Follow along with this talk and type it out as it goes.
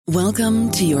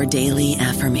Welcome to your daily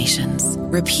affirmations.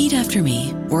 Repeat after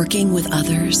me. Working with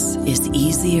others is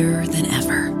easier than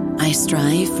ever. I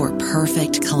strive for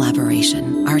perfect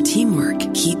collaboration. Our teamwork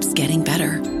keeps getting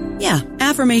better. Yeah,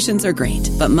 affirmations are great,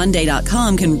 but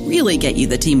Monday.com can really get you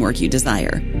the teamwork you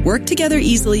desire. Work together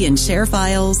easily and share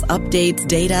files, updates,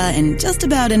 data, and just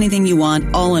about anything you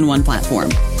want all in one platform.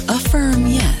 Affirm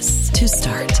yes to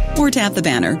start, or tap the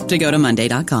banner to go to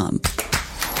Monday.com.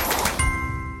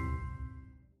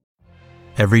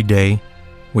 Every day,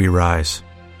 we rise,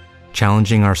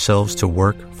 challenging ourselves to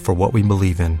work for what we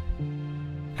believe in.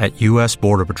 At U.S.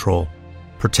 Border Patrol,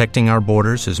 protecting our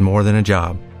borders is more than a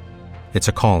job. It's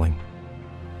a calling.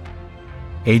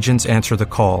 Agents answer the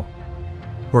call,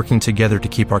 working together to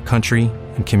keep our country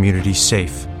and communities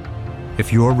safe.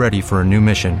 If you are ready for a new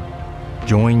mission,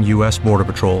 join U.S. Border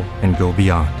Patrol and go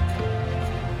beyond.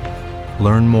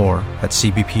 Learn more at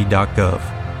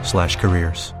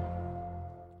cbp.gov/careers.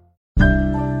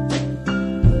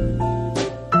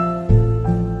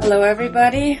 Hello,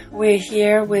 everybody. We're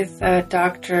here with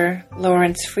Dr.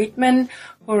 Lawrence Freedman,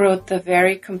 who wrote the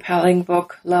very compelling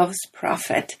book, Love's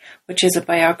Prophet, which is a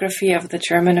biography of the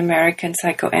German-American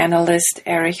psychoanalyst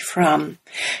Erich Fromm.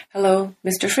 Hello,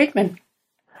 Mr. Freedman.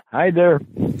 Hi there.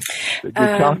 Good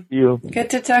to talk to you. Good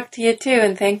to talk to you, too,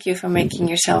 and thank you for making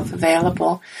yourself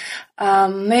available.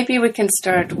 Maybe we can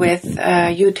start with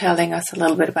you telling us a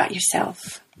little bit about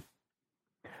yourself.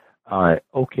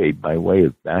 Okay, by way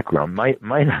of background, might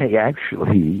I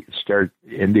actually start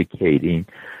indicating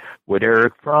what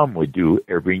Erich Fromm would do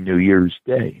every New Year's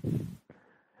Day,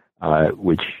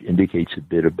 which indicates a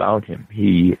bit about him.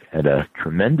 He, at a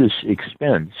tremendous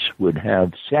expense, would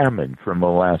have salmon from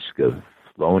Alaska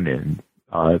flown in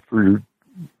for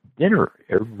dinner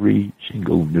every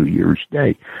single New Year's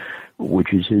Day,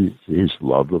 which is his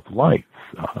love of life.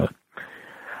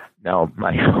 Now,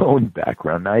 my own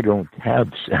background, I don't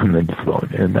have salmon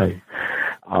flown in.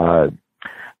 I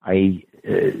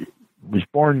was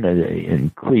born in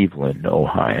Cleveland,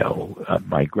 Ohio.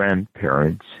 My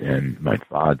grandparents and my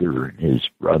father and his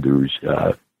brothers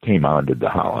came out of the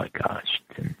Holocaust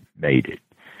and made it.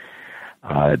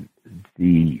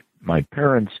 My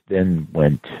parents then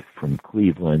went from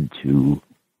Cleveland to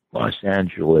Los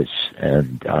Angeles,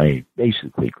 and I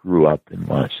basically grew up in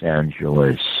Los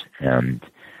Angeles and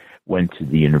went to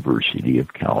the University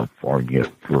of California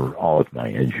for all of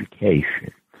my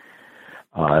education.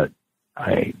 I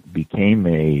became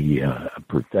a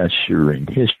professor in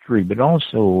history, but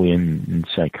also in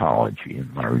psychology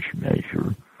in large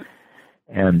measure.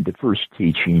 And the first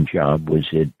teaching job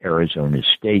was at Arizona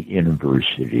State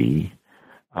University.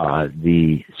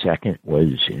 The second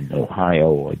was in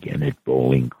Ohio, again at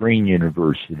Bowling Green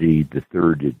University, the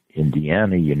third at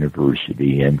Indiana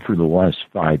University, and for the last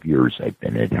 5 years I've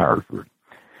been at Harvard.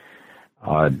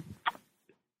 I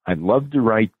love to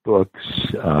write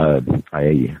books.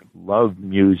 I love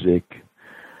music.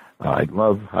 I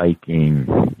love hiking.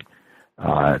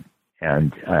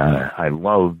 And I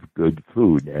love good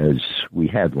food, as we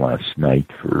had last night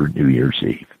for New Year's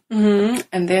Eve. Mm-hmm.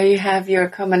 And there you have your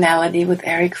commonality with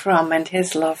Erich Fromm and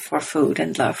his love for food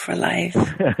and love for life.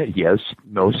 Yes,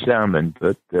 no salmon,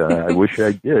 but I wish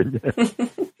I did.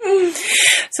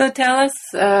 So tell us,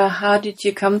 how did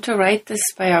you come to write this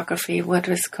biography? What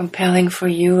was compelling for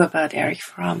you about Erich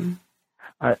Fromm?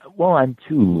 Well, on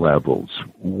two levels.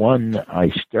 One,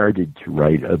 I started to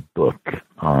write a book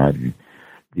on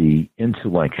the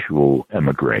intellectual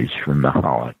emigres from the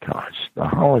Holocaust. The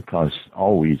Holocaust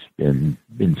always been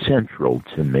central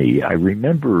to me. I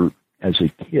remember as a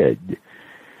kid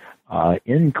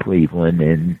in Cleveland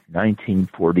in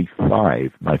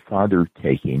 1945, my father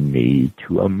taking me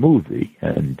to a movie,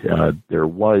 and there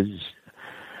was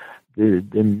the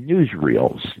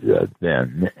newsreels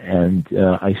then, and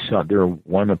I saw there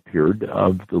one appeared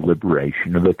of the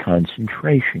liberation of a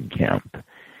concentration camp.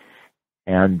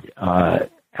 And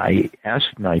I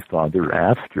asked my father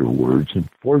afterwards, and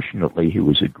fortunately he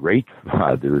was a great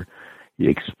father. He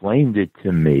explained it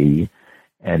to me,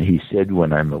 and he said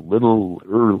when I'm a little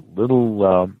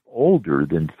older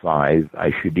than 5,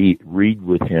 I should read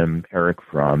with him Erich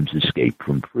Fromm's Escape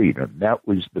from Freedom. That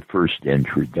was the first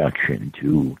introduction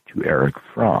to Erich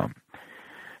Fromm.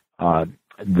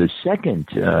 The second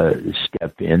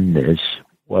step in this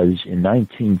was in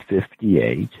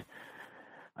 1958.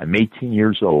 I'm 18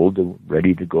 years old,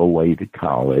 ready to go away to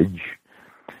college,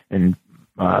 and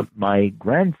my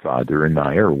grandfather and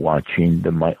I are watching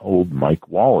the old Mike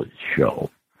Wallace show,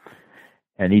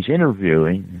 and he's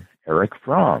interviewing Erich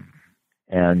Fromm,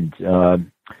 and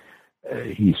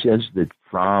he says that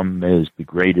Fromm is the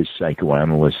greatest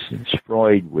psychoanalyst since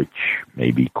Freud, which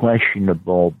may be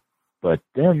questionable, But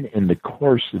then in the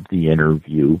course of the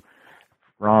interview,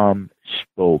 Fromm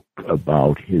spoke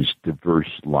about his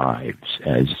diverse lives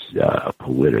as a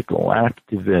political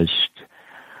activist,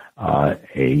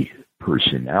 a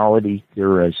personality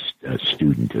theorist, a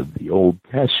student of the Old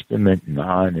Testament, and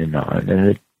on and on.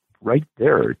 And right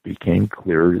there, it became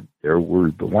clear there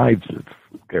were the lives of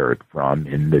Erich Fromm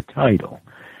in the title.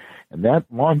 And that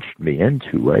launched me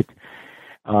into it.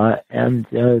 And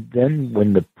then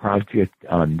when the project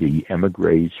on the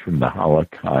émigrés from the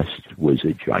Holocaust was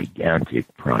a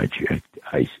gigantic project,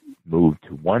 I moved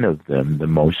to one of them, the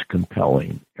most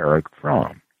compelling, Erich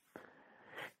Fromm.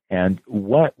 And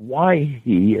why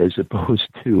he, as opposed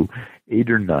to 8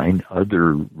 or 9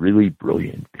 other really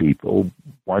brilliant people,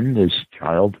 one, this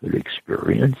childhood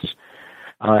experience,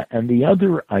 and the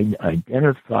other, I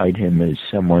identified him as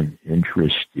someone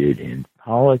interested in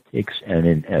politics and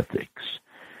in ethics.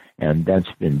 And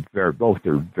that's been both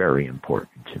are very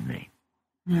important to me.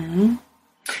 Mm-hmm.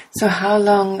 So how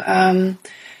long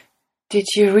did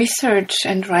you research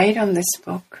and write on this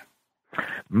book?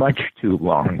 Much too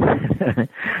long,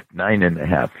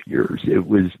 9.5 years. It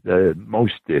was the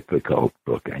most difficult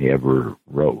book I ever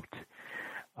wrote.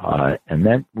 And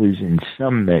that was in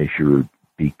some measure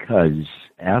because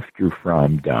after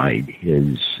Fromm died,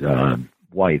 his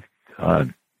wife,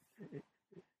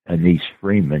 Anise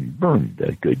Freeman, burned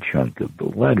a good chunk of the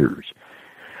letters.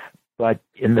 But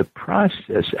in the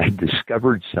process, I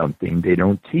discovered something they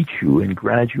don't teach you in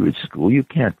graduate school. You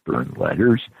can't burn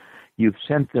letters. You've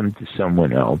sent them to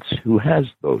someone else who has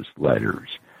those letters.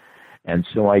 And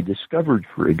so I discovered,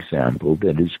 for example,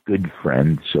 that his good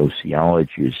friend,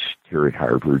 sociologist here at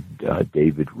Harvard,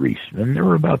 David Reisman, there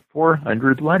were about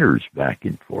 400 letters back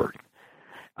and forth.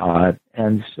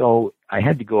 And so I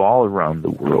had to go all around the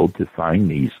world to find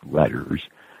these letters,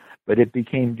 but it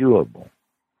became doable.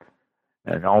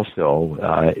 And also,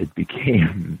 it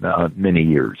became many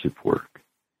years of work.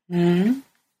 Mm-hmm.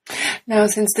 Now,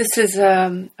 since this is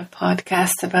a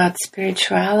podcast about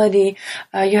spirituality,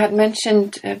 you had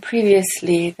mentioned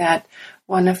previously that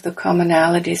one of the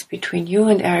commonalities between you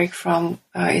and Erich Fromm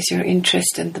is your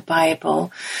interest in the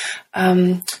Bible.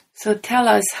 So tell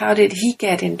us, how did he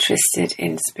get interested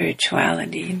in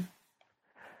spirituality?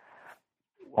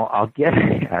 Well, I'll get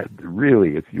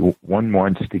really, if one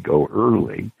wants to go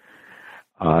early,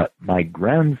 my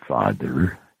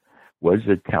grandfather was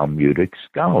a Talmudic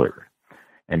scholar,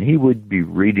 and he would be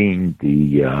reading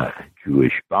the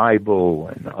Jewish Bible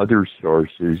and other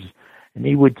sources, and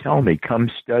he would tell me, come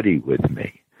study with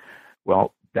me.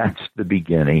 Well, that's the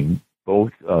beginning,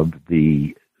 both of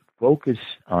the focus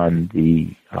on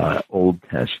the Old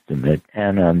Testament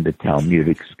and on the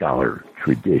Talmudic scholar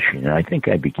tradition. And I think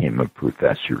I became a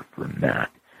professor from that.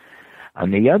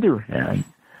 On the other hand,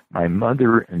 my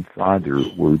mother and father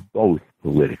were both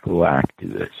political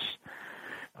activists,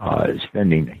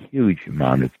 spending a huge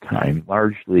amount of time,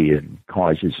 largely in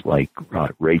causes like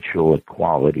racial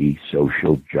equality,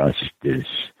 social justice.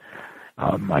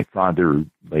 My father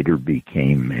later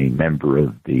became a member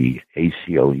of the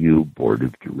ACLU Board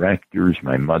of Directors.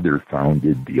 My mother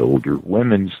founded the Older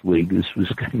Women's League. This was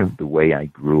kind of the way I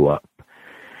grew up.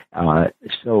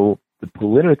 So the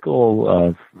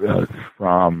political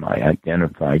Fromm I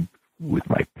identified with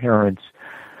my parents.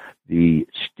 The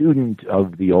student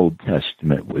of the Old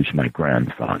Testament was my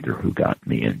grandfather who got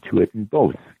me into it, and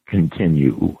both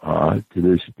continue to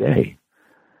this day.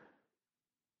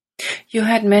 You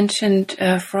had mentioned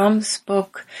Fromm's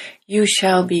book, You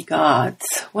Shall Be Gods.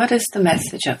 What is the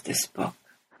message of this book?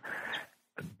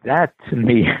 That, to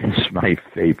me, is my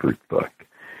favorite book.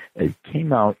 It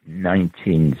came out in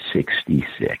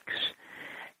 1966.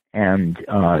 And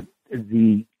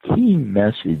the key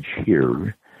message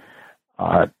here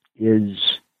is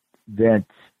that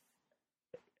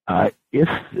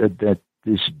that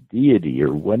this deity,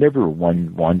 or whatever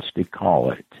one wants to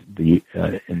call it,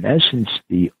 in essence,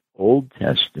 the Old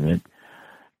Testament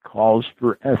calls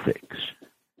for ethics,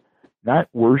 not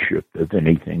worship of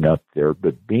anything up there,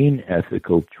 but being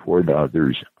ethical toward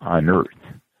others on earth,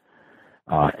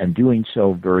 and doing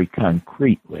so very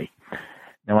concretely.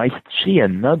 Now, I see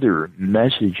another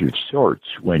message of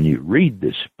sorts when you read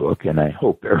this book, and I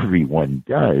hope everyone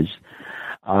does,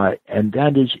 and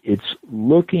that is it's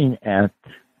looking at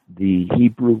the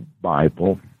Hebrew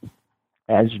Bible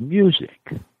as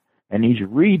music. And he's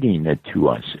reading it to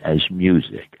us as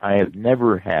music. I have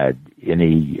never had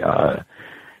any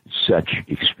such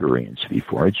experience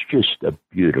before. It's just a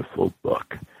beautiful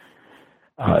book.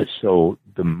 So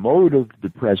the mode of the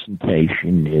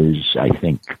presentation is, I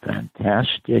think,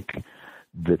 fantastic.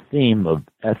 the theme of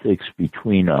ethics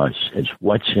between us as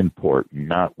what's important,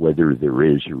 not whether there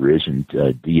is or isn't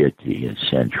a deity is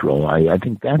central. I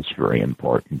think that's very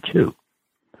important too.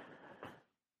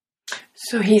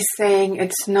 So he's saying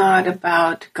it's not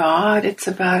about God, it's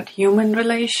about human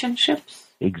relationships?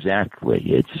 Exactly.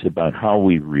 It's about how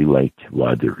we relate to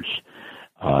others.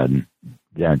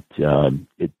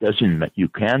 It doesn't, you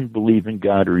can believe in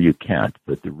God or you can't,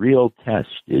 but the real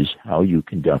test is how you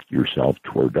conduct yourself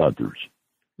toward others.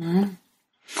 Mm.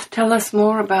 Tell us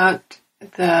more about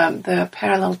the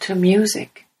parallel to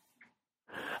music.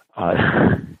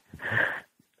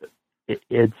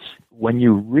 It's when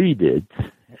you read it,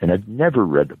 and I've never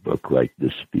read a book like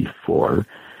this before,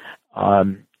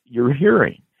 you're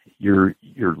hearing. You're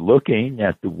looking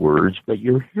at the words, but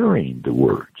you're hearing the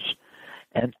words.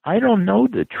 And I don't know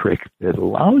the trick that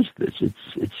allows this.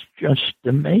 It's just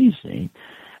amazing.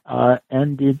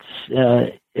 And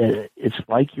it's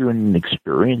like you're in an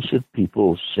experience of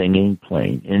people singing,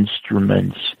 playing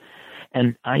instruments.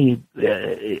 And I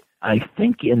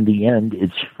think in the end,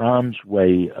 it's Fromm's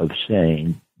way of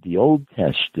saying the Old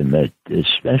Testament,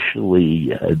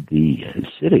 especially the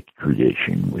Hasidic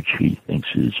tradition, which he thinks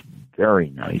is very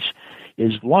nice,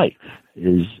 is life,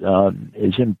 is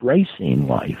embracing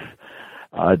life.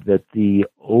 That the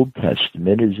Old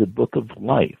Testament is a book of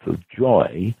life, of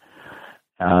joy,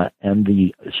 and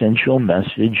the essential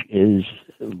message is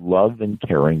love and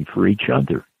caring for each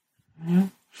other. Mm-hmm.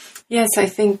 Yes, I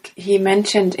think he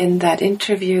mentioned in that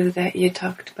interview that you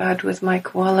talked about with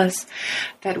Mike Wallace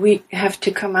that we have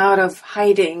to come out of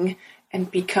hiding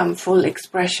and become full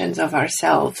expressions of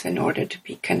ourselves in order to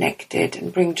be connected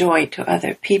and bring joy to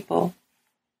other people.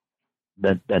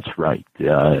 That's right.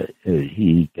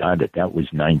 He got it. That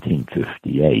was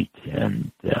 1958,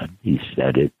 and he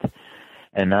said it.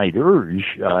 And I'd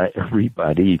urge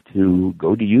everybody to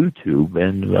go to YouTube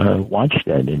and watch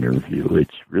that interview.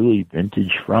 It's really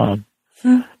vintage Fromm.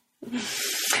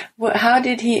 Well, how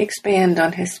did he expand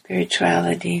on his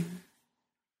spirituality?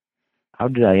 How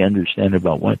did I understand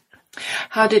about what?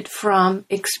 How did Fromm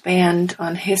expand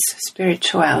on his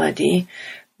spirituality?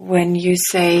 When you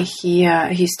say he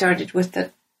started with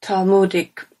the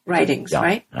Talmudic writings, yeah,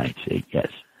 right? I see,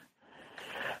 yes.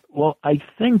 Well, I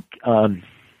think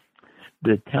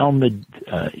the Talmud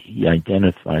he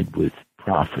identified with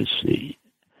prophecy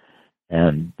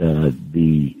and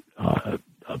the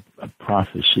a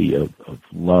prophecy of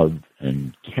love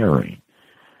and caring.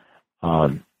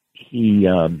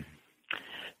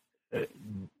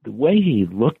 The way he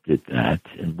looked at that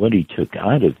and what he took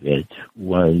out of it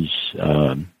was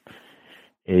an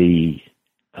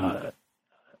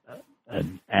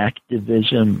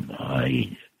activism,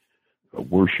 a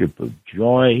worship of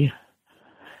joy,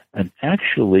 and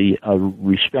actually a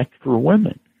respect for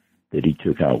women that he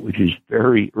took out, which is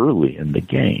very early in the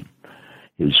game.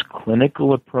 His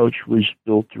clinical approach was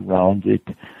built around it.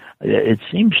 It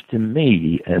seems to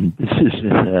me, and this is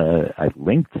I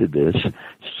link to this,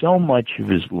 so much of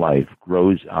his life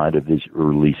grows out of his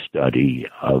early study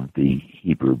of the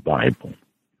Hebrew Bible.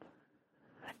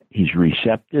 He's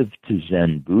receptive to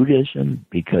Zen Buddhism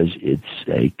because it's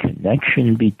a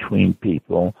connection between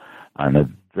people on a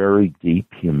very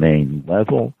deep, humane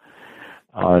level.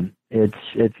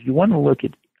 If you want to look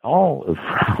at all of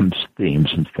Fromm's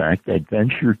themes, in fact, I'd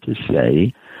venture to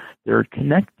say they're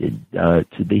connected to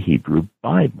the Hebrew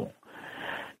Bible.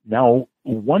 Now,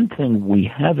 one thing we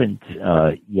haven't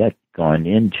yet gone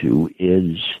into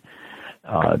is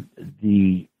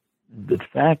the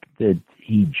fact that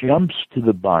he jumps to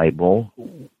the Bible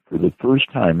for the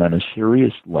first time on a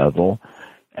serious level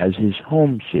as his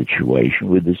home situation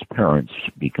with his parents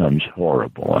becomes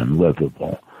horrible,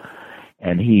 unlivable.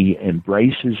 And he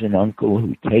embraces an uncle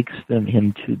who takes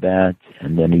him to that,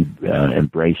 and then he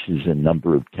embraces a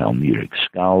number of Talmudic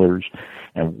scholars.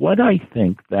 And what I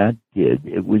think that did,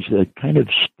 it was a kind of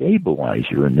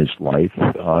stabilizer in his life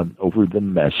over the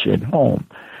mess at home.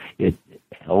 It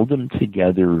held him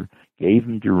together, gave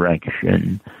him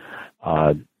direction,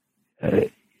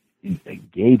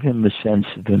 gave him a sense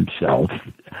of himself.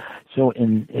 So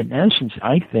in essence,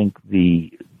 I think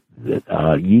that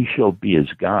Ye Shall Be as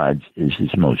Gods is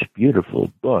his most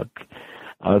beautiful book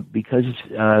because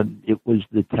it was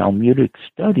the Talmudic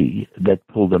study that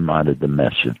pulled him out of the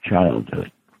mess of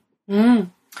childhood.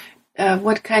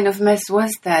 What kind of mess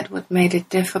was that? What made it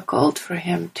difficult for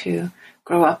him to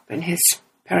grow up in his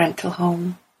parental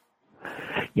home?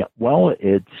 Yeah, well,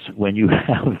 it's when you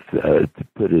have, to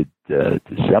put it to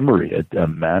summary it, a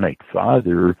manic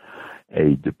father,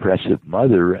 a depressive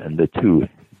mother, and the two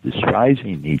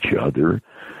despising each other,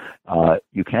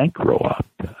 you can't grow up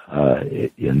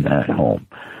in that home.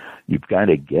 You've got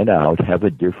to get out, have a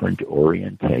different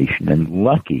orientation. And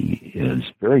Lucky is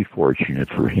very fortunate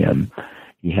for him.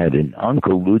 He had an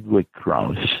uncle, Ludwig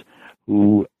Krauss,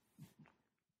 who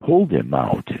pulled him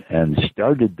out and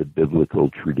started the biblical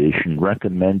tradition,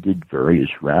 recommended various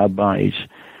rabbis,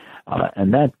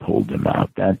 and that pulled him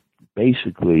out. That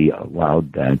basically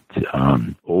allowed that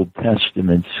Old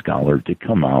Testament scholar to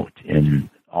come out in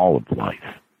all of life.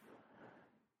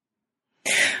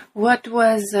 What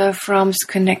was Fromm's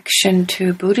connection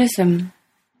to Buddhism?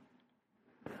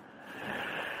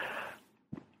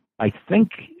 I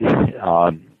think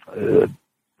the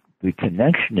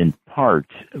connection in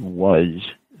part was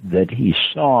that he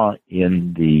saw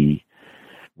in the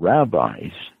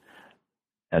rabbis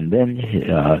and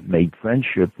then made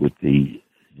friendship with the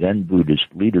Zen Buddhist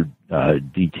leader,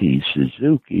 D.T.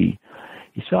 Suzuki.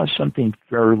 He saw something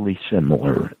fairly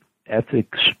similar,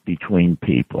 ethics between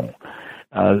people.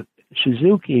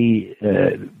 Suzuki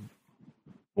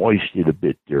voiced it a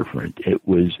bit different. It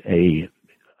was a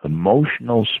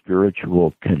emotional,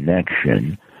 spiritual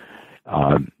connection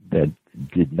that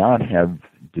did not have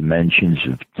dimensions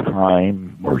of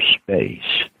time or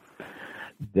space,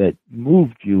 that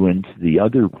moved you into the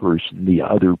other person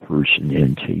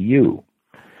into you.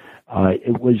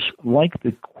 It was like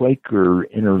the Quaker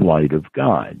inner light of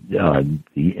God.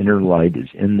 The inner light is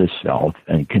in the self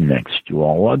and connects to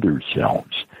all other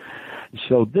selves.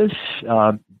 So this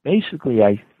basically,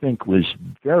 I think, was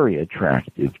very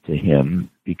attractive to him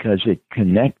because it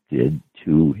connected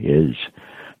to his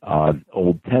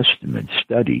Old Testament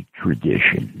study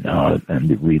tradition and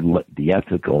the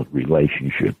ethical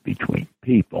relationship between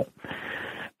people.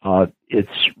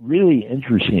 It's really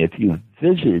interesting. If you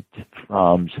visit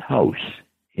Fromm's house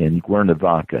in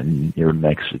Cuernavaca near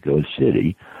Mexico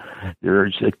City,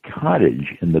 there's a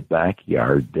cottage in the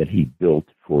backyard that he built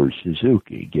for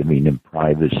Suzuki, giving him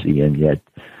privacy and yet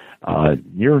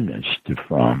nearness to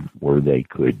Fromm, where they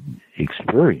could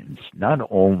experience not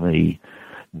only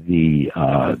the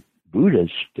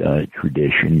Buddhist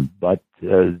tradition, but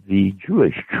the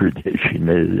Jewish tradition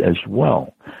as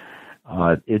well.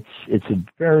 It's a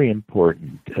very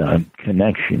important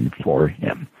connection for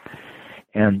him.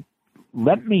 And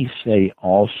let me say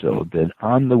also that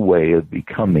on the way of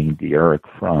becoming the Erich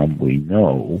Fromm we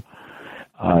know,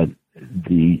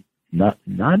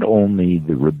 not only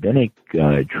the rabbinic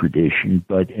tradition,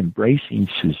 but embracing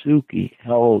Suzuki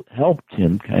helped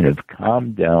him kind of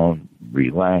calm down,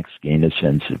 relax, gain a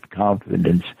sense of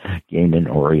confidence, gain an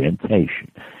orientation.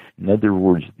 In other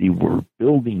words, they were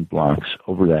building blocks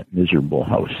over that miserable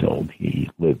household he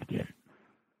lived in.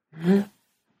 Mm-hmm.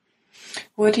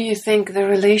 What do you think the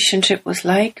relationship was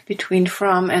like between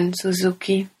Fromm and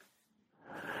Suzuki?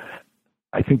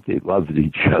 I think they loved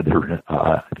each other.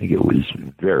 I think it was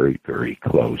very, very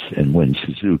close. And when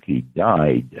Suzuki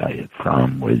died,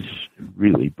 Fromm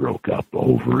really broke up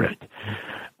over it.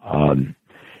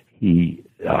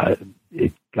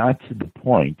 It got to the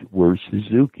point where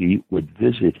Suzuki would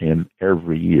visit him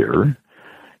every year.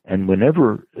 And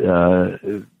whenever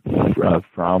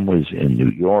Fromm was in New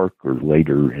York or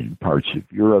later in parts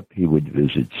of Europe, he would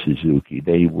visit Suzuki.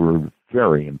 They were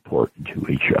very important to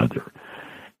each other.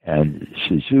 And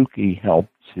Suzuki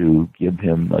helped to give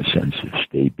him a sense of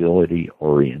stability,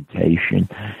 orientation.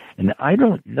 And I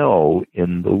don't know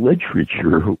in the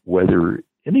literature whether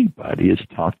anybody has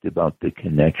talked about the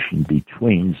connection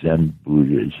between Zen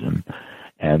Buddhism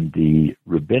and the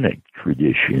rabbinic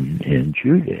tradition in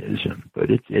Judaism,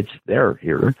 but it's there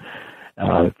here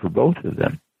for both of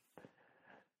them.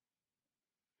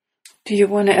 Do you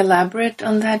want to elaborate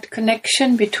on that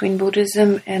connection between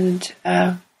Buddhism and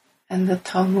the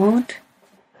Talmud?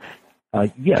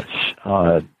 Yes,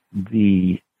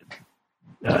 the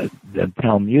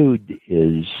Talmud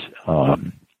is,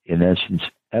 in essence,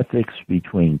 ethics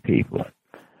between people.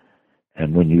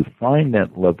 And when you find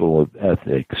that level of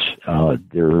ethics,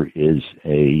 there is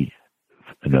an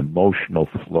emotional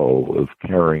flow of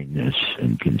caringness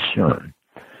and concern.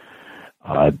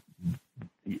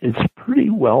 It's pretty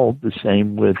well the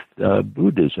same with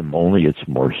Buddhism, only it's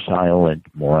more silent,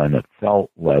 more on a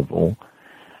felt level.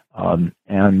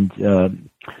 And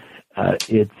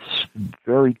it's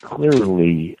very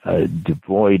clearly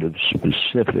devoid of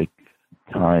specific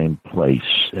time,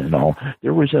 place, and all.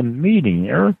 There was a meeting.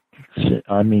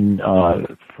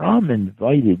 Fromm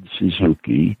invited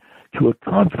Suzuki to a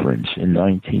conference in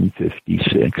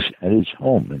 1956 at his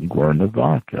home in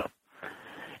Cuernavaca.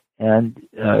 And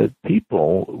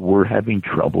people were having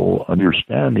trouble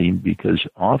understanding because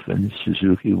often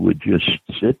Suzuki would just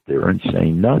sit there and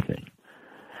say nothing.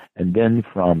 And then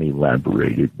Fromm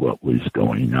elaborated what was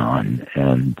going on,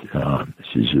 and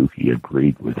Suzuki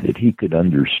agreed with it. He could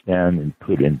understand and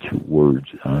put into words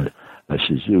a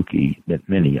Suzuki that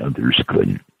many others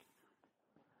couldn't.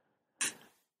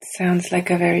 Sounds like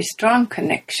a very strong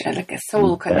connection, like a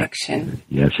soul connection.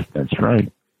 Yes, that's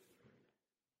right.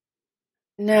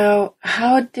 Now,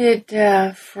 how did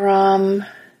Fromm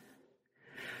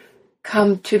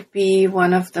come to be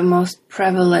one of the most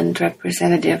prevalent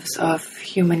representatives of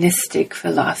humanistic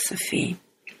philosophy?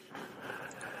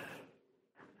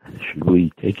 Should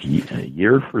we take a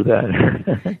year for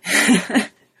that?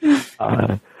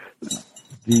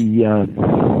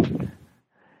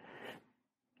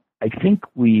 I think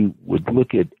we would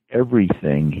look at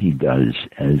everything he does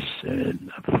as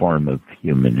a form of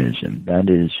humanism. That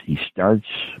is, he starts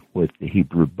with the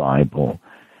Hebrew Bible,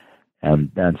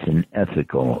 and that's an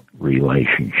ethical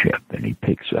relationship, and he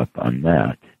picks up on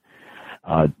that.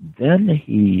 Then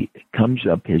he comes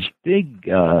up, his big,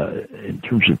 in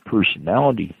terms of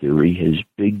personality theory, his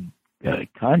big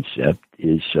concept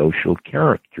is social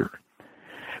character,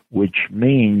 which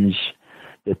means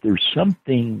that there's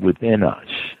something within us,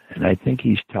 and I think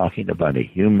he's talking about a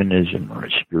humanism or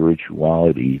a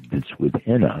spirituality that's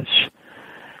within us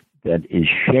that is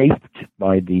shaped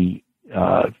by the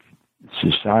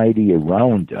society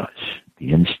around us,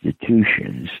 the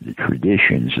institutions, the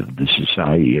traditions of the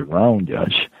society around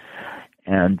us,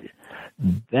 and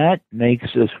that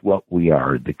makes us what we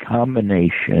are, the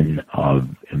combination of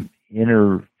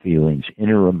inner feelings,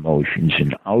 inner emotions,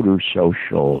 and outer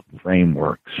social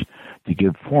frameworks to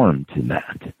give form to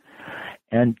that.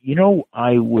 And,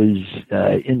 I was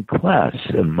in class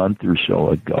a month or so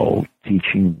ago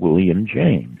teaching William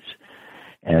James.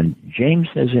 And James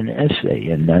has an essay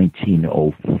in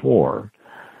 1904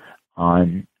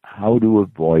 on how to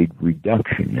avoid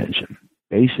reductionism.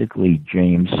 Basically,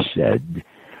 James said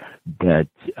that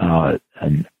a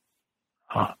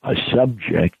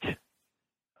subject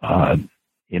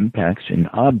impacts an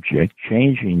object,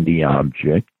 changing the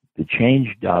object. The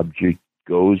changed object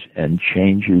goes and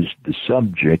changes the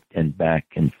subject and back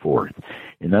and forth.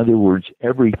 In other words,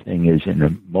 everything is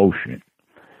in motion.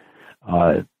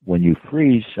 When you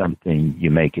freeze something, you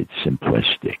make it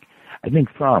simplistic. I think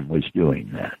Fromm was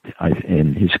doing that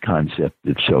in his concept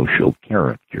of social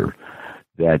character,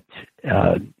 that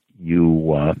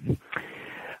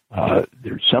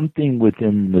there's something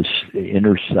within this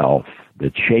inner self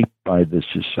that's shaped by the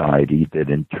society that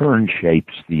in turn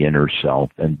shapes the inner self,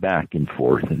 and back and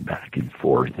forth and back and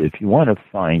forth. If you want to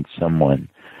find someone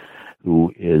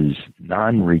who is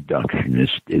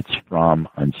non-reductionist, it's Fromm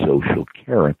on social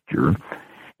character.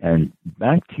 And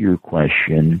back to your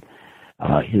question,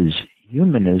 his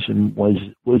humanism was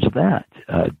that.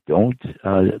 Don't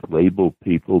label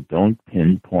people, don't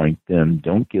pinpoint them,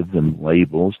 don't give them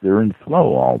labels. They're in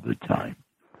flow all the time.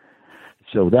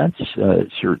 So that's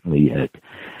certainly it.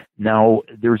 Now,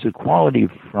 there's a quality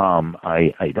from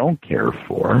I don't care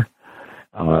for,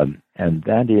 and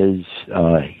that is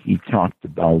he talked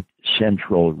about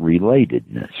central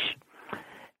relatedness.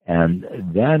 And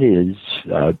that is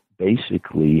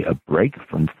basically a break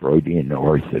from Freudian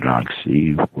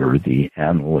orthodoxy where the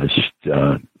analyst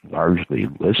largely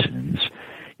listens.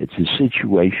 It's a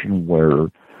situation where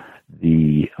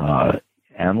the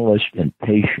analyst and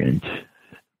patient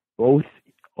both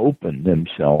open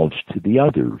themselves to the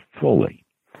other fully.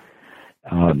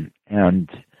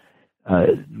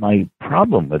 My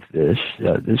problem with this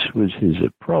was his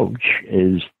approach,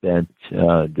 is that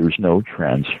there's no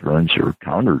transference or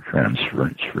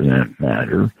countertransference for that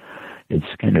matter.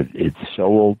 It's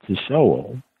soul to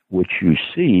soul, which you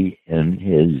see in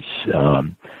his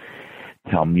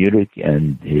Talmudic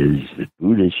and his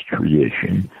Buddhist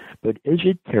tradition, but is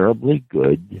it terribly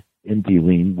good in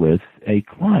dealing with a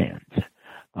client?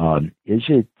 Is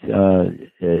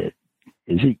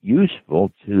it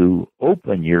useful to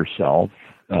open yourself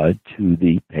to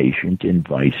the patient and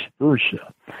vice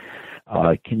versa?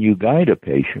 Can you guide a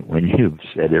patient when you've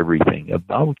said everything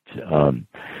about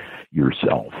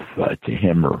yourself to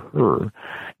him or her?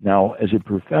 Now, as a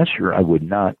professor, I would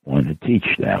not want to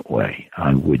teach that way.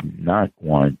 I would not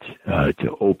want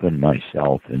to open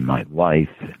myself and my life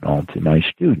and all to my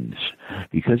students,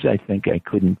 because I think I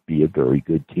couldn't be a very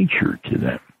good teacher to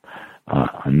them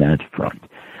on that front.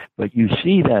 But you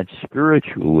see that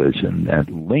spiritualism, that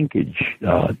linkage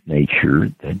nature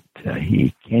that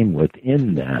he came with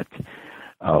in that,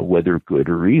 whether good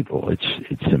or evil.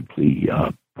 It's simply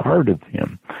part of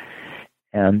him.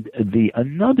 And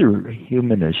another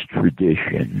humanist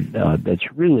tradition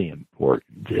that's really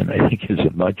important, and I think is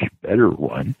a much better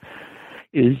one,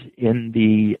 is in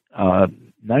the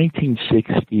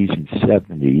 1960s and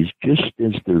 70s, just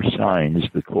as there are signs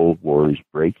the Cold War is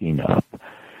breaking up,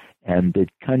 and that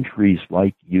countries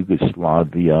like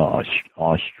Yugoslavia,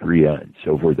 Austria, and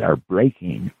so forth are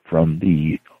breaking from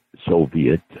the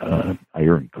Soviet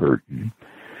Iron Curtain,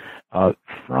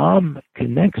 Fromm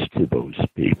connects to those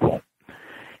people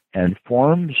and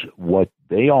forms what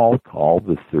they all call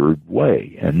the Third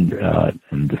Way. And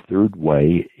the Third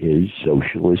Way is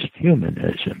socialist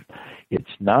humanism.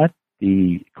 It's not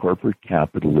the corporate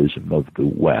capitalism of the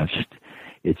West.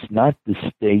 It's not the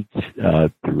state's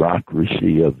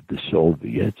bureaucracy of the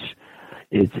Soviets.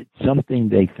 It's something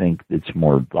they think that's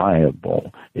more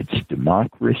viable. It's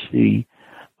democracy,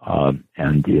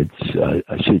 and it's a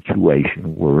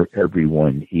situation where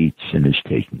everyone eats and is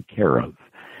taken care of.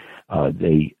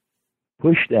 They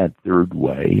push that Third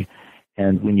Way,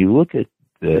 and when you look at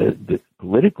the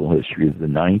political history of the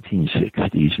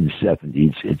 1960s and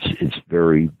 70s, it's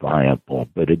very viable.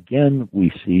 But again, we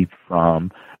see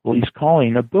Fromm, well, he's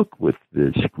calling a book with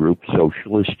this group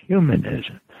Socialist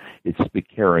Humanism. It's the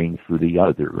caring for the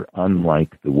other,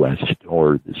 unlike the West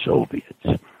or the Soviets.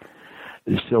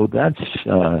 So that's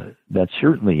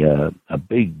certainly a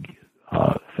big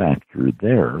factor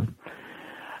there.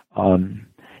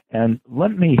 And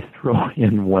let me throw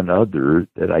in one other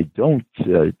that I don't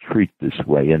treat this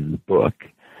way in the book.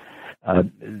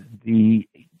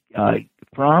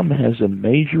 Fromm has a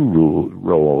major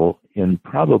role in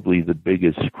probably the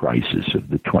biggest crisis of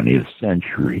the 20th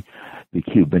century, the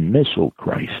Cuban Missile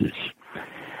Crisis.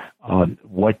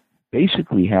 What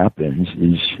basically happens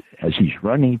is, as he's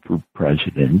running for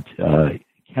president,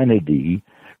 Kennedy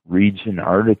reads an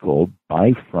article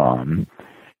by Fromm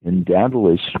in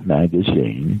Daedalus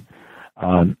magazine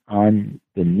on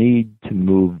the need to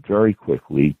move very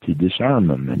quickly to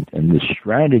disarmament. And the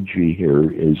strategy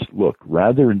here is, look,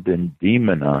 rather than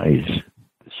demonize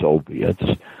the Soviets,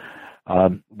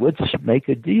 let's make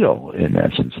a deal, in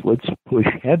essence. Let's push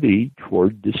heavy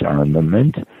toward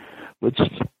disarmament. Let's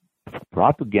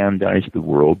propagandize the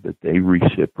world that they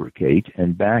reciprocate,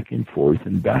 and back and forth,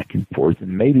 and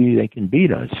maybe they can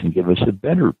beat us and give us a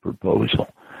better proposal.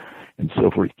 And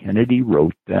so forth. Kennedy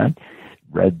wrote that,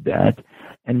 read that,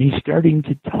 and he's starting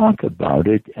to talk about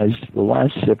it as the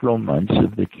last several months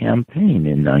of the campaign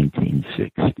in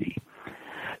 1960.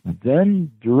 Then,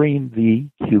 during the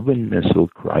Cuban Missile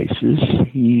Crisis,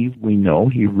 we know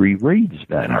he rereads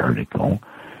that article,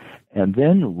 and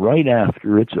then right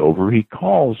after it's over, he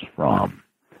calls Fromm.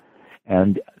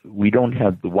 And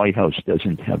the White House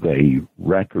doesn't have a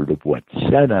record of what's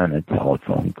said on a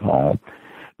telephone call,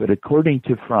 but according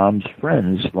to Fromm's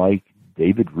friends like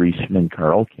David Reisman and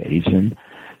Carl Kazin,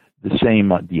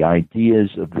 the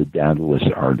ideas of the Daedalus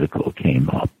article came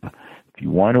up. If you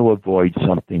want to avoid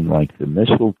something like the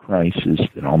missile crisis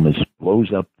that almost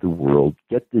blows up the world,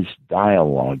 get this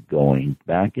dialogue going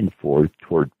back and forth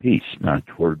toward peace, not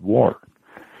toward war.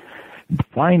 And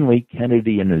finally,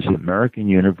 Kennedy, in his American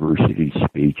University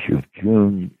speech of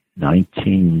June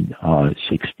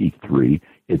 1963,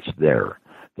 it's there.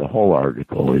 The whole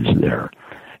article is there.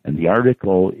 And the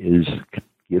article is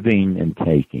giving and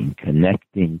taking,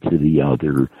 connecting to the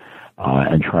other,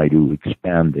 and try to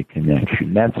expand the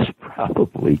connection. That's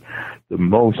probably the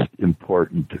most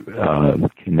important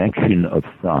connection of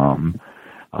Fromm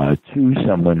to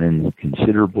someone in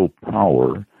considerable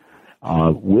power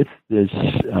with this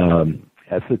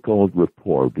ethical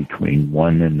rapport between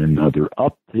one and another,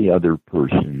 up the other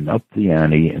person, up the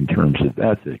ante in terms of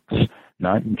ethics,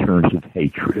 not in terms of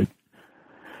hatred.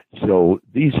 So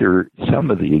these are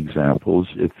some of the examples.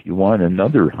 If you want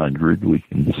another 100, we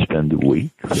can spend a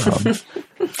week.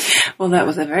 Well, that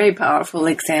was a very powerful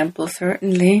example,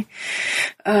 certainly.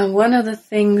 One of the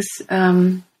things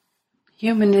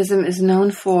humanism is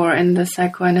known for in the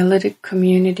psychoanalytic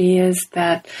community is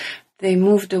that they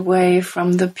moved away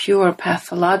from the pure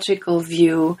pathological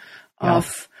view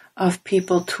of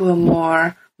people to a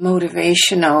more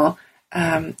motivational,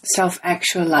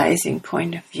 self-actualizing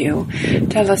point of view.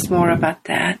 Tell us more about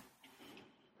that.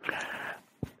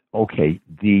 Okay,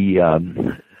 the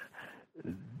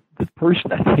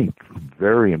person I think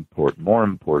very important, more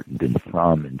important than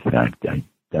Fromm, in fact, I've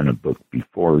done a book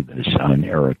before this on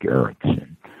Erik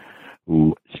Erikson,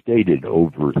 who stated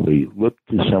overtly, look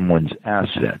to someone's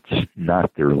assets,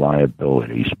 not their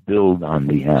liabilities. Build on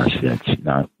the assets,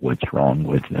 not what's wrong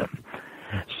with them.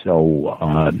 So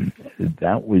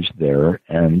that was there,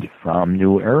 and Fromm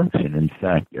knew Erikson. In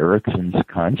fact, Erikson's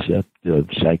concept of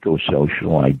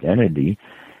psychosocial identity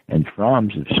and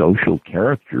Fromm's of social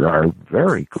character are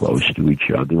very close to each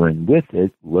other, and with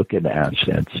it, look at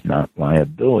assets, not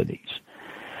liabilities.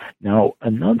 Now,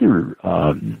 another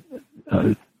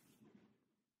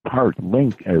part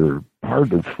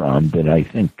of Fromm that I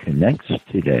think connects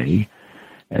today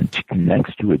and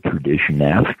connects to a tradition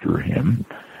after him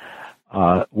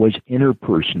was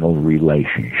interpersonal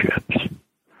relationships.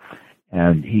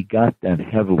 And he got that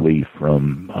heavily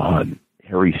from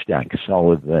Harry Stack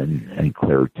Sullivan and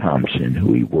Claire Thompson,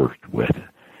 who he worked with.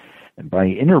 And by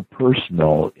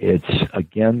interpersonal, it's,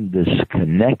 again, this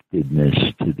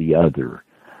connectedness to the other.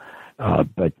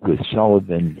 But with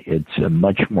Sullivan, it's a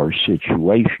much more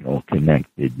situational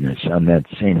connectedness. On that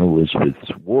St.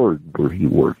 Elizabeth's ward where he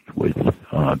worked with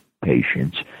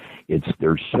patients, it's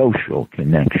their social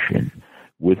connection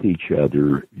with each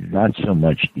other, not so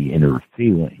much the inner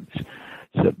feelings.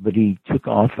 But he took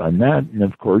off on that, and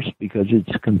of course, because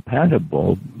it's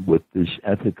compatible with this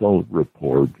ethical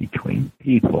rapport between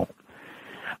people.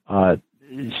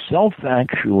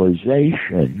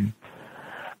 Self-actualization,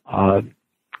 I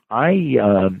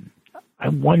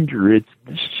wonder, this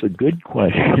is a good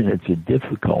question. It's a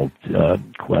difficult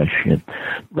question.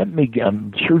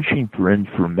 I'm searching for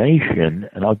information,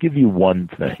 and I'll give you one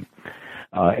thing.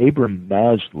 Abraham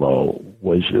Maslow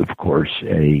was, of course,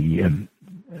 a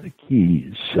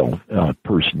key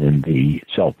person in the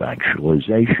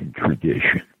self-actualization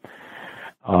tradition.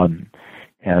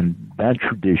 And that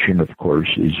tradition, of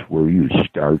course, is where you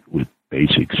start with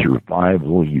basic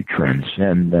survival, you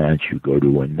transcend that, you go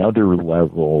to another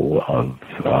level of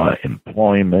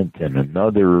employment and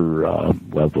another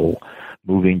level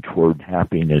moving toward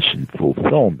happiness and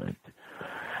fulfillment.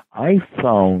 I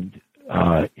found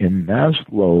in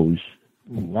Maslow's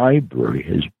library,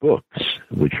 his books,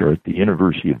 which are at the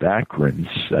University of Akron's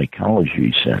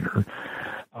Psychology Center,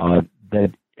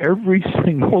 that every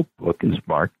single book is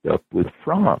marked up with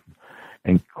Fromm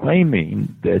and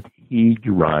claiming that he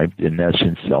derived, in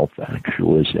essence,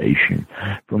 self-actualization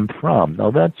from Fromm. Now,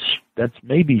 that's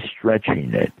maybe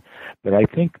stretching it, but I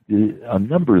think a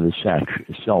number of the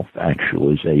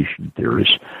self-actualization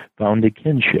theorists found a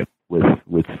kinship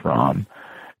with Fromm,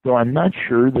 though I'm not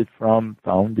sure that Fromm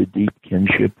found a deep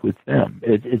kinship with them.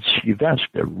 You've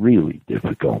asked a really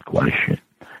difficult question,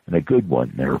 and a good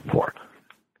one, therefore.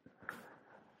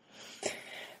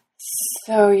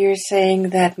 So you're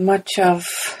saying that much of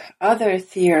other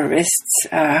theorists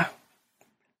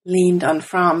leaned on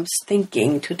Fromm's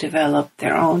thinking to develop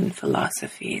their own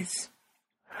philosophies?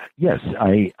 Yes,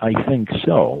 I think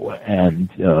so.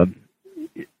 And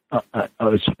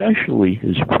especially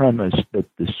his premise that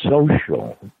the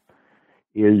social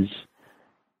is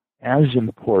as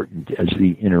important as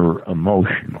the inner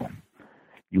emotional.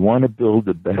 You want to build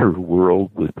a better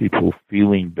world with people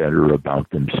feeling better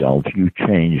about themselves, you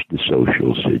change the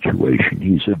social situation.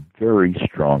 He's a very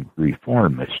strong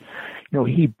reformist.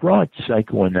 He brought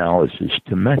psychoanalysis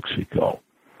to Mexico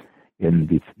in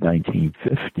the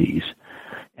 1950s,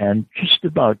 and just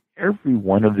about every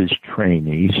one of his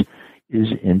trainees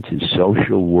is into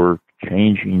social work,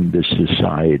 changing the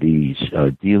societies,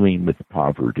 dealing with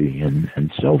poverty,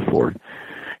 and so forth.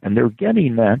 And they're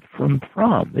getting that from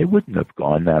Fromm. They wouldn't have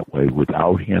gone that way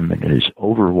without him and his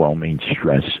overwhelming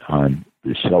stress on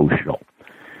the social.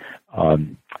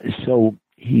 So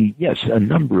a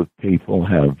number of people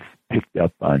have picked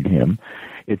up on him.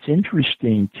 It's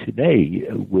interesting today,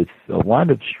 with a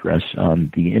lot of stress on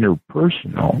the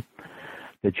interpersonal,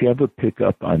 that you have a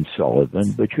pickup on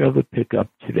Sullivan, but you have a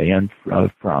pickup today on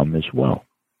Fromm as well.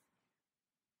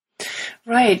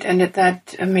 Right, and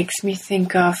that makes me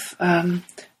think of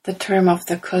the term of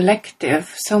the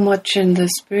collective. So much in the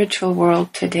spiritual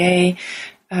world today,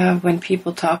 when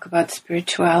people talk about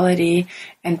spirituality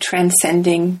and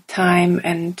transcending time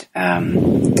and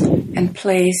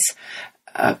place,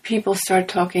 people start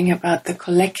talking about the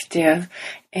collective,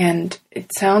 and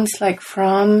it sounds like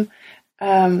Fromm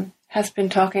has been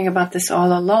talking about this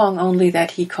all along, only that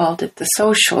he called it the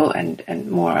social and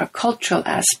more cultural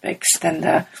aspects than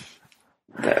the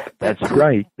That's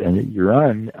right, and you're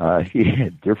on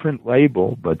different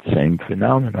label, but same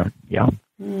phenomenon. Yeah.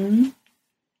 Mm-hmm.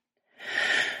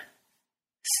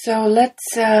 So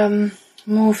let's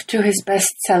move to his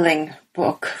best-selling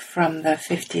book from the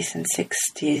 50s and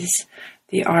 60s,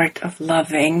 The Art of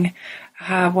Loving.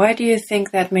 Why do you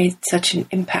think that made such an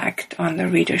impact on the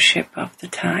readership of the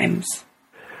times?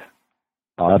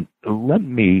 Let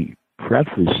me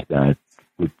preface that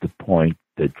with the point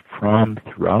that Fromm,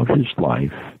 throughout his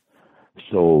life,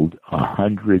 sold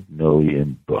 100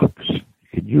 million books.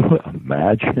 Can you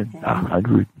imagine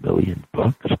 100 million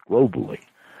books globally?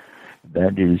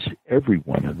 That is, every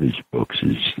one of his books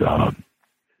is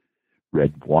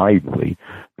read widely.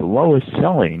 The lowest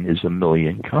selling is 1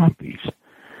 million copies.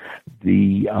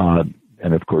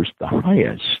 And of course, the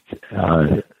highest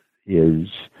is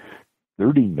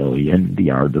 30 million,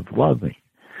 The Art of Loving.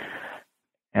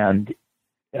 And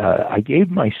I gave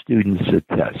my students a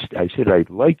test. I said, I'd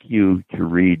like you to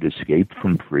read Escape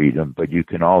from Freedom, but you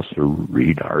can also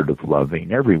read Art of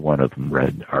Loving. Every one of them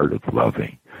read Art of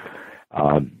Loving.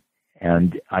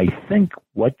 And I think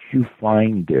what you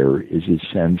find there is a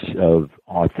sense of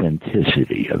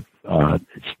authenticity, of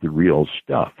it's the real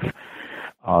stuff.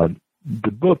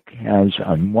 The book has,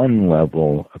 on one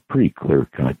level, a pretty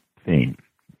clear-cut theme.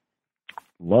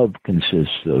 Love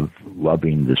consists of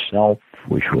loving the self,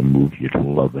 which will move you to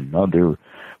love another,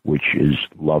 which is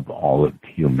love all of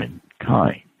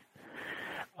humankind.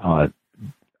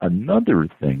 Another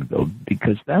thing, though,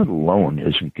 because that alone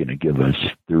isn't going to give us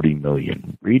 30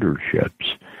 million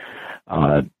readerships,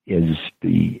 is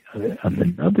on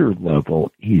another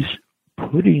level, he's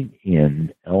putting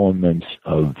in elements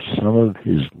of some of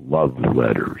his love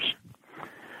letters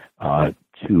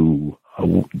to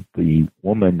the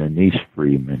woman, Anise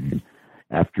Freeman.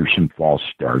 After some false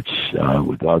starts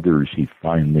with others, he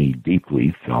finally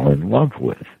deeply fell in love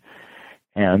with.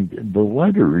 And the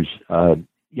letters,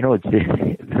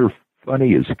 they're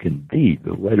funny as can be.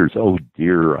 The letters, oh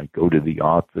dear, I go to the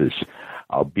office.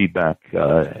 I'll be back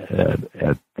for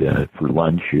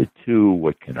lunch at 2.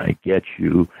 What can I get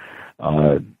you?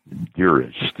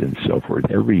 Dearest, and so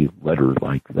forth. Every letter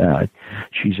like that.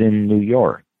 She's in New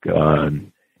York.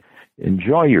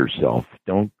 Enjoy yourself.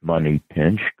 Don't money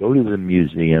pinch. Go to the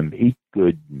museum. Eat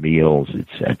good meals,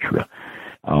 etc.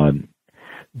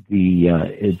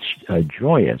 It's a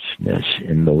joyousness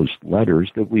in those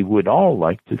letters that we would all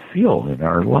like to feel in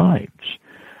our lives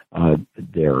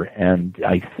there. And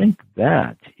I think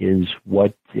that is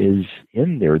what is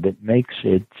in there that makes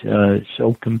it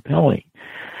so compelling.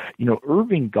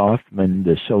 Irving Goffman,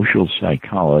 the social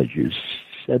psychologist,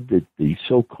 said that the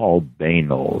so-called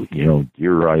banal,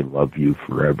 dear, I love you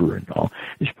forever and all,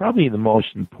 is probably the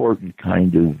most important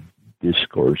kind of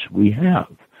discourse we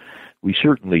have. We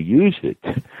certainly use it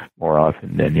more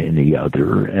often than any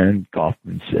other, and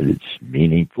Goffman said it's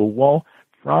meaningful. Well,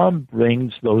 Fromm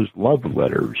brings those love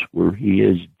letters where he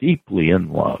is deeply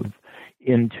in love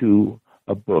into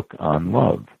a book on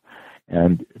love.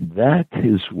 And that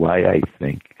is why I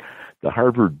think the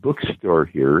Harvard bookstore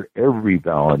here, every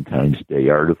Valentine's Day,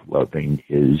 Art of Loving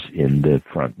is in the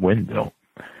front window.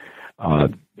 So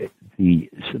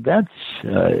that's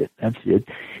it.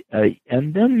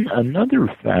 And then another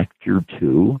factor,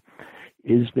 too,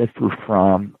 is that for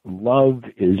Fromm, love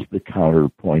is the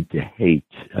counterpoint to hate,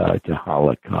 to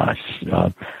Holocaust.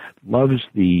 Love's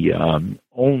the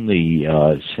only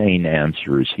sane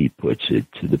answer, as he puts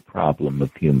it, to the problem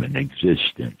of human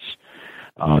existence.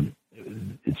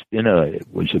 It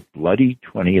was a bloody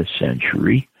 20th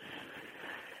century,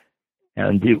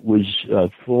 and it was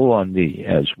full on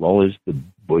as well as the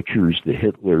Butchers, the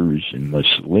Hitlers, and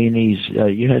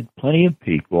Mussolinis. You had plenty of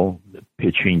people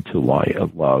pitching to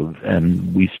love,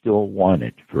 and we still want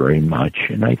it very much.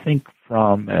 And I think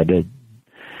Fromm, at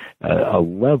a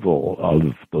level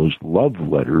of those love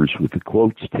letters with the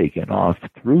quotes taken off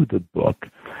through the book,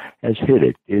 has hit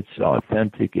it. It's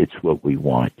authentic. It's what we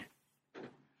want.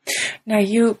 Now,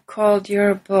 you called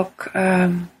your book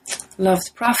Love's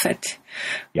Prophet.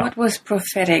 Yeah. What was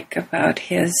prophetic about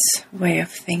his way of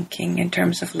thinking in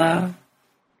terms of love?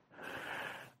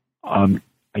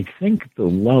 I think the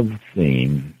love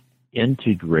theme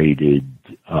integrated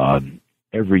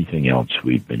everything else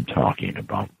we've been talking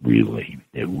about, really.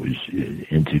 It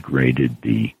integrated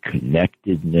the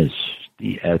connectedness,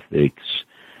 the ethics,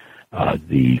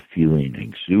 the feeling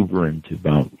exuberant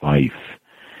about life.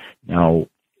 Now,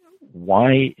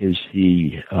 why is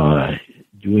he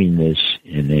doing this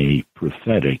in a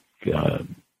prophetic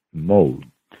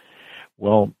mode?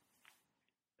 Well,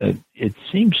 it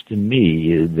seems to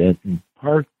me that in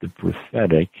part the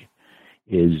prophetic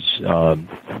is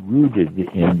rooted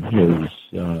in his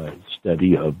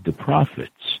study of the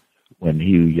prophets when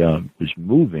he was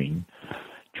moving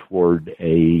toward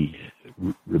a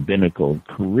rabbinical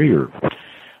career.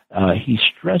 He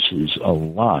stresses a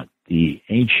lot the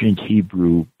ancient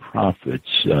Hebrew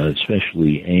prophets,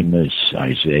 especially Amos,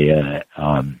 Isaiah,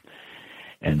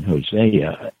 and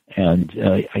Hosea. And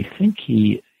I think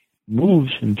he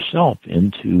moves himself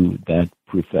into that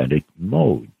prophetic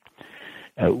mode,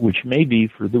 which may be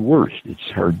for the worst.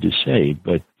 It's hard to say,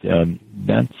 but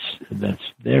that's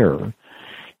there.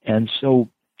 And so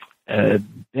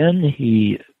then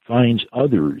he finds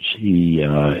others he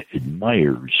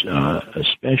admires,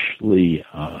 especially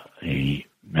a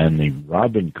man named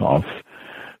Robinkoff,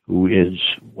 who is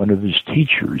one of his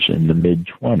teachers in the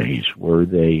mid-20s, where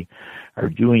they are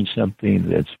doing something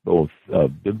that's both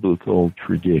biblical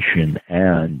tradition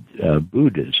and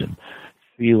Buddhism,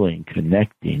 feeling,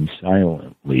 connecting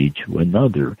silently to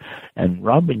another. And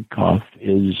Robin Koff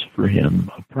is, for him,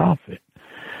 a prophet.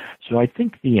 So I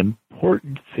think the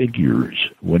important figures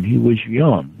when he was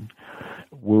young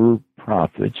were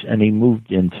prophets, and he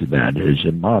moved into that as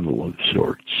a model of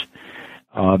sorts.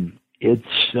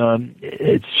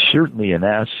 It's certainly an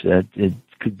asset. It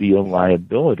could be a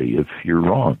liability if you're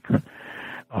wrong.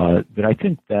 But I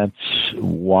think that's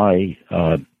why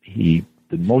the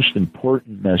most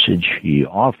important message he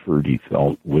offered, he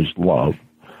felt, was love.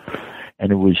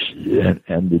 And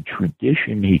and the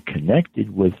tradition he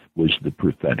connected with was the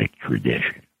prophetic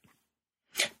tradition.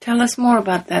 Tell us more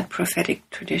about that prophetic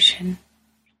tradition.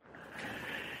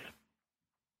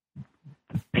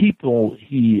 The people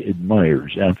he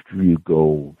admires, after you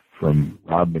go from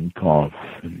Robin Koff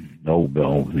and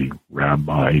Nobel, the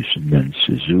rabbis, and then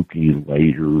Suzuki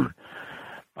later,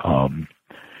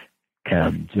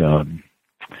 and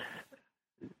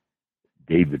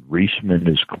David Reisman,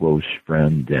 his close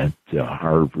friend at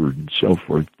Harvard, and so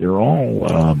forth. They're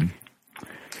all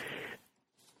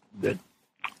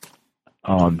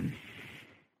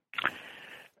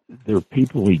they're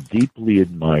people he deeply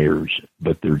admires,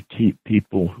 but they're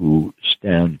people who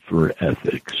stand for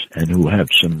ethics and who have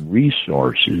some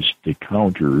resources to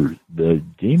counter the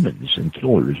demons and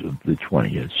killers of the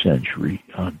 20th century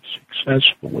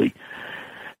successfully.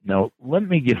 Now, let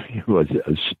me give you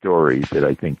a story that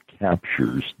I think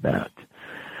captures that.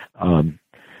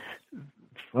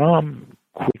 Fromm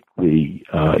quickly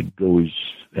goes,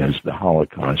 as the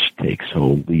Holocaust takes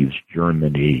hold, leaves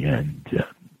Germany, and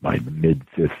by the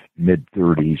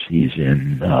mid-30s, he's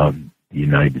in the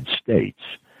United States.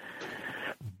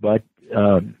 But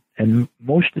and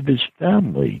most of his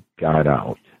family got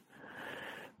out.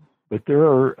 But there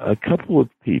are a couple of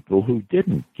people who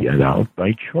didn't get out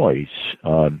by choice.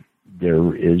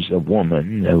 There is a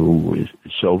woman who is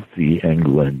Sophie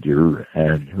Englander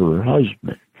and her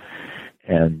husband.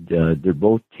 And they're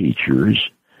both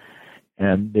teachers.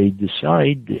 And they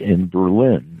decide in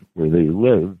Berlin, where they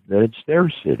live, that it's their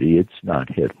city, it's not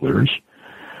Hitler's.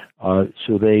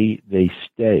 So they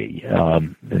stay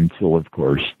until, of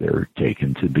course, they're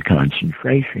taken to the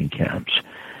concentration camps.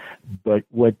 But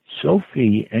what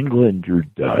Sophie Englander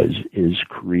does is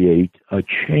create a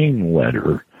chain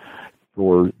letter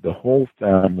for the whole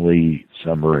family.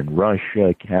 Some are in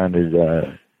Russia,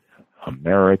 Canada,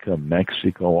 America,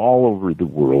 Mexico, all over the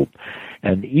world.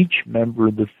 And each member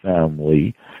of the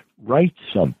family writes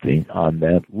something on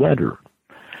that letter.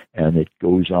 And it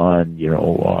goes on,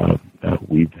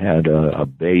 we've had a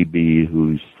baby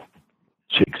who's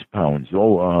 6 pounds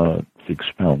old, 6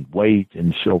 pound weight,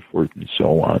 and so forth and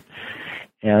so on.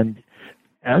 And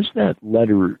as that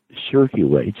letter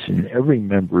circulates, and every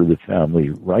member of the family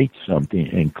writes something,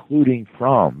 including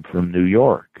Fromm from New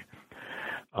York,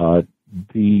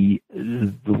 the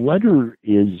letter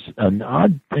is an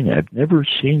odd thing. I've never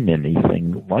seen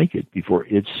anything like it before.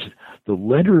 The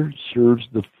letter serves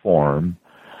the form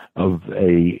of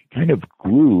a kind of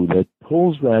glue that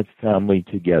pulls that family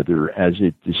together as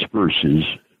it disperses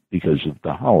because of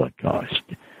the Holocaust.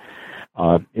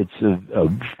 It's a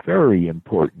very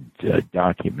important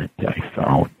document I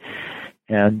found.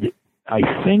 And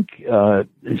I think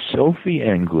Sophie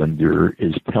Englander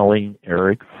is telling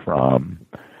Erich Fromm,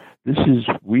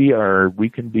 we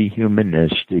can be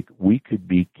humanistic, we could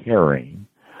be caring.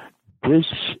 This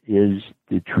is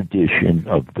the tradition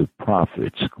of the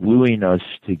prophets, gluing us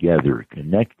together,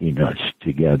 connecting us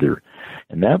together.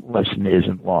 And that lesson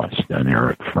isn't lost on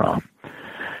Erich Fromm.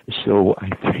 So I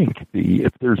think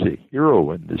if there's a hero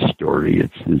in this story,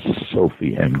 it's this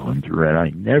Sophie Englander. And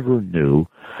I never knew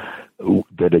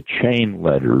that a chain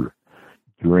letter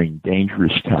during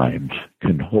dangerous times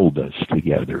can hold us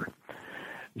together.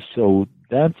 So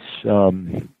that's,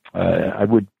 I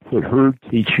would put her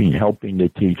teaching, helping to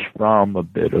teach Fromm a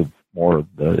bit of more of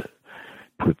the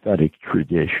prophetic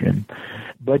tradition.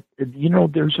 But,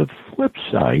 there's a flip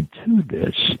side to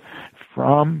this.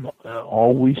 Fromm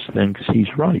always thinks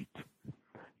he's right.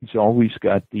 He's always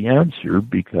got the answer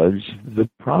because the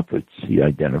prophets he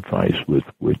identifies with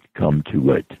would come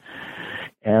to it.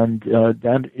 And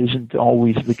that isn't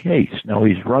always the case. Now,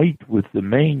 he's right with the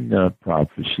main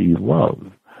prophecy,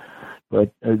 love.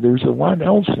 But there's a lot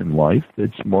else in life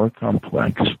that's more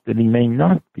complex that he may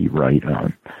not be right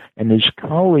on. And his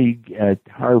colleague at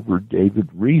Harvard, David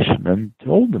Reisman,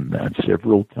 told him that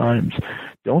several times.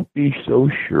 Don't be so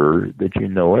sure that you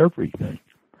know everything.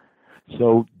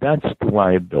 So that's the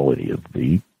liability of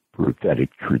the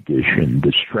prophetic tradition,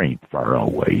 the strength far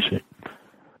outweighs it.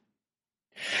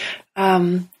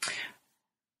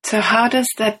 So how does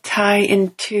that tie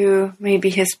into maybe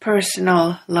his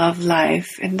personal love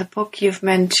life? In the book you've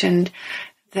mentioned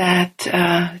that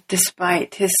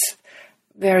despite his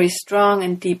very strong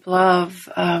and deep love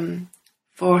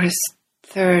for his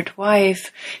third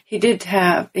wife, he did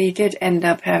end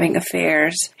up having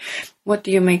affairs. What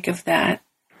do you make of that?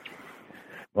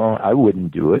 Well, I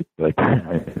wouldn't do it, but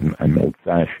I'm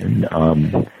old-fashioned.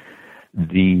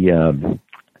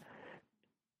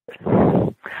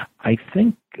 I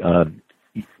think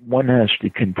one has to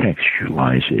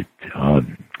contextualize it.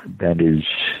 That is,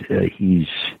 he's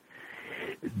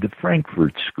the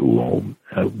Frankfurt School,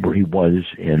 where he was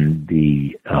in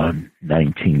the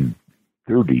 1930s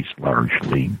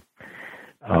largely.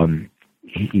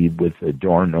 He, with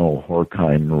Adorno,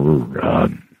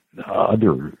 Horkheimer,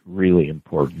 other really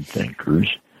important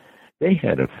thinkers, they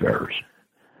had affairs.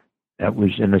 That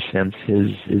was, in a sense,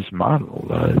 his model.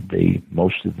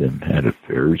 Most of them had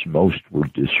affairs. Most were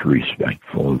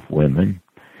disrespectful of women.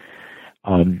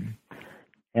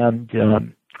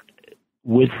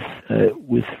 With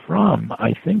Fromm,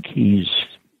 I think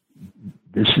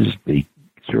this is the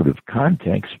sort of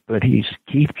context, but he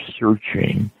keeps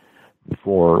searching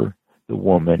for the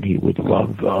woman he would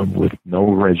love with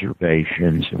no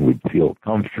reservations and would feel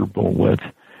comfortable with,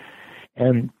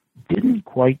 and didn't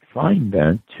quite find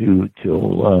that till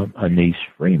Anais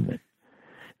Freeman.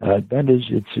 That is,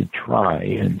 it's a try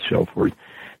and so forth.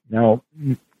 Now,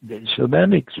 so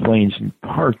that explains in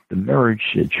part the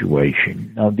marriage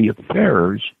situation. Now, the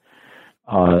affairs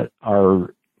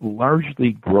are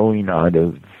largely growing out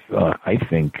of, I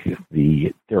think,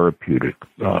 the therapeutic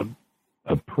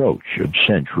approach of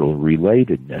central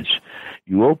relatedness.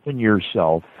 You open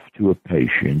yourself to a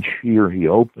patient, she or he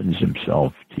opens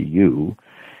himself to you,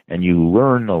 and you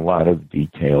learn a lot of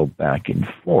detail back and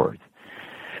forth.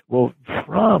 Well,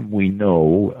 Fromm, we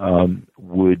know,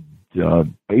 would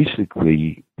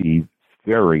basically be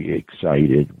very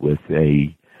excited with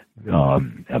a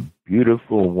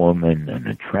beautiful woman, an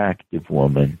attractive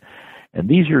woman, and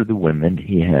these are the women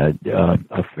he had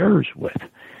affairs with.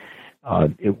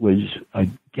 It was,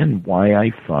 again, why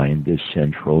I find this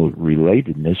central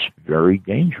relatedness very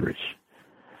dangerous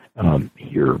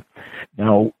here.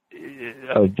 Now,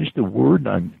 just a word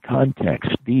on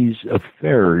context. These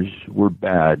affairs were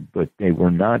bad, but they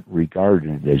were not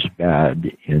regarded as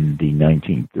bad in the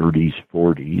 1930s,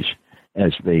 40s,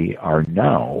 as they are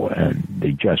now, and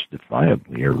they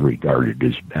justifiably are regarded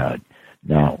as bad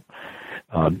now.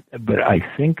 But I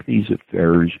think these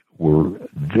affairs were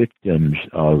victims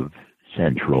of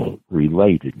central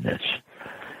relatedness.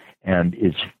 And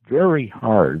it's very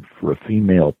hard for a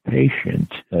female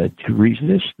patient to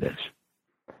resist this.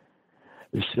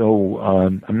 So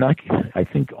I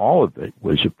think all of it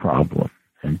was a problem.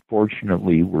 And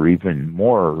fortunately, we're even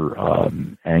more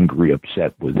angry,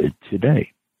 upset with it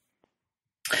today.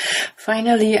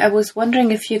 Finally, I was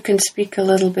wondering if you can speak a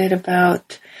little bit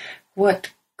about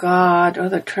what God, or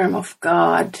the term of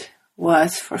God,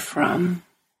 was for Fromm.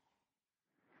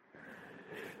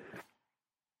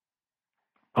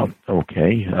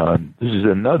 Okay. This is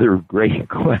another great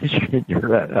question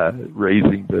you're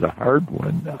raising, but a hard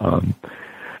one.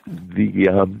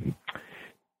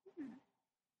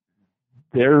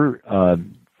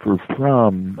 For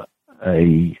Fromm,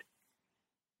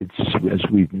 it's, as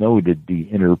we've noted, the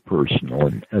interpersonal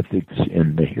and ethics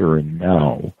in the here and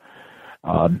now.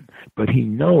 But he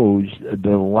knows that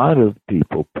a lot of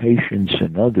people, patients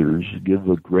and others, give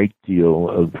a great deal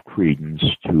of credence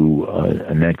to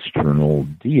an external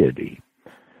deity.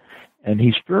 And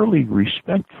he's fairly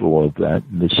respectful of that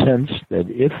in the sense that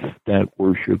if that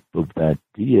worship of that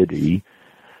deity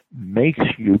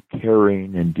makes you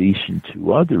caring and decent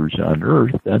to others on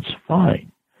earth, that's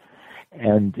fine.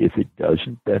 And if it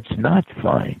doesn't, that's not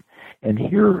fine. And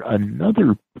here,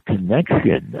 another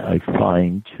connection I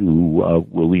find to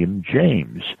William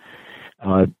James.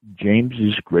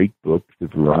 James's great book, The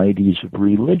Varieties of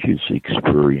Religious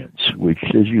Experience, which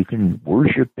says you can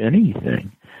worship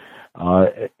anything.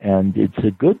 And it's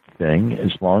a good thing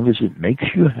as long as it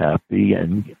makes you happy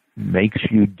and makes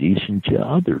you decent to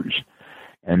others.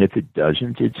 And if it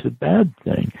doesn't, it's a bad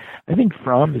thing. I think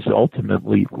Fromm is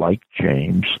ultimately like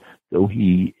James, though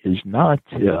he is not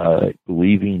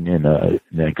believing in an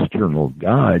external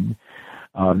God.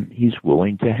 He's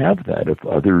willing to have that if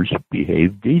others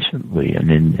behave decently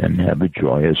and have a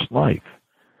joyous life.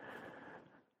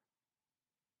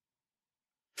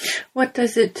 What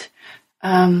does it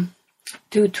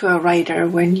do to a writer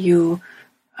when you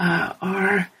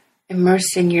are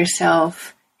immersing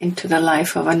yourself into the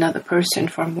life of another person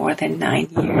for more than 9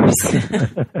 years.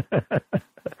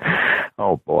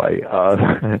 Oh boy.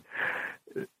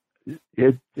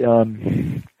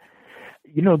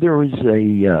 There was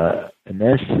an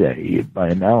essay by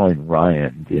Alan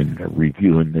Ryan in a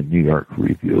review in the New York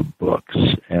Review of Books,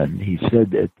 and he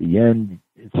said at the end,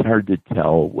 it's hard to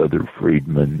tell whether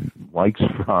Friedman likes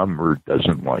Fromm or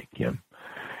doesn't like him.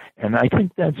 And I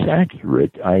think that's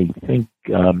accurate. I think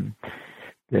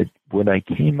that what I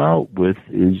came out with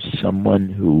is someone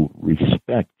who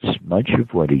respects much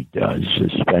of what he does,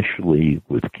 especially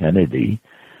with Kennedy,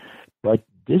 but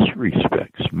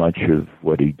disrespects much of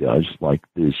what he does, like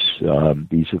these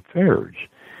affairs.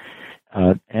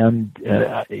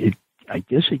 I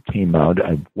guess it came out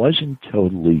I wasn't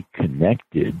totally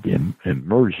connected,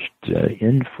 immersed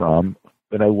in Fromm,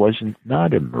 but I wasn't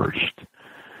not immersed.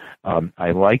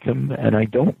 I like him and I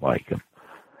don't like him.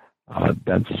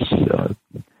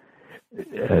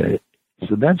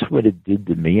 So that's what it did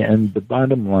to me. And the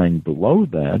bottom line below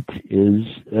that is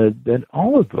that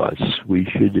all of us, we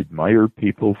should admire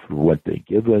people for what they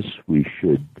give us. We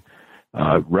should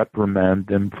reprimand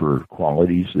them for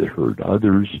qualities that hurt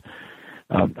others.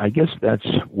 I guess that's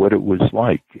what it was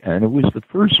like. And it was the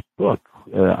first book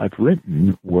I've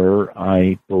written where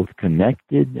I both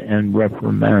connected and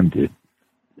reprimanded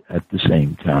at the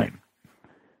same time.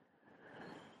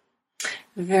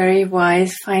 Very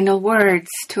wise final words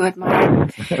to admire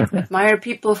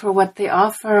people for what they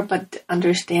offer, but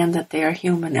understand that they are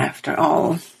human after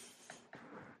all.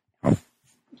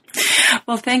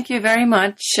 Well, thank you very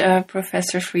much,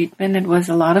 Professor Friedman. It was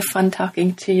a lot of fun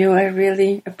talking to you. I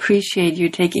really appreciate you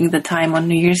taking the time on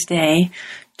New Year's Day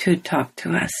to talk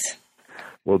to us.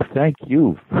 Well, thank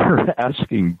you for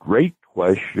asking great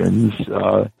questions.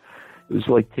 It was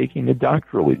like taking a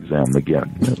doctoral exam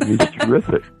again. It was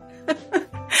terrific.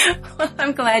 Well,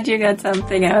 I'm glad you got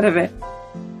something out of it.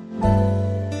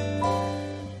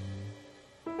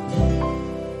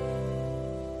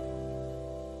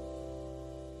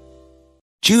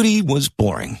 Judy was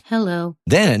boring. Hello.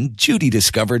 Then Judy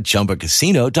discovered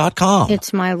ChumbaCasino.com.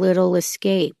 It's my little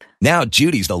escape. Now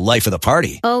Judy's the life of the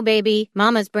party. Oh, baby,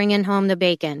 mama's bringing home the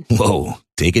bacon. Whoa,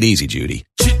 take it easy, Judy.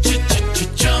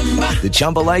 The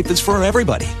Chumba life is for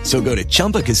everybody. So go to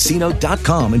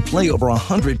ChumbaCasino.com and play over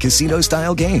 100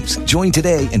 casino-style games. Join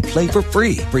today and play for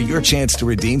free for your chance to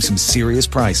redeem some serious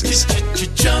prizes.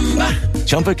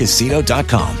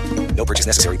 ChumbaCasino.com. No purchase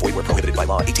necessary. Void where prohibited by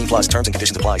law. 18+ terms and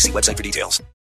conditions apply. See website for details.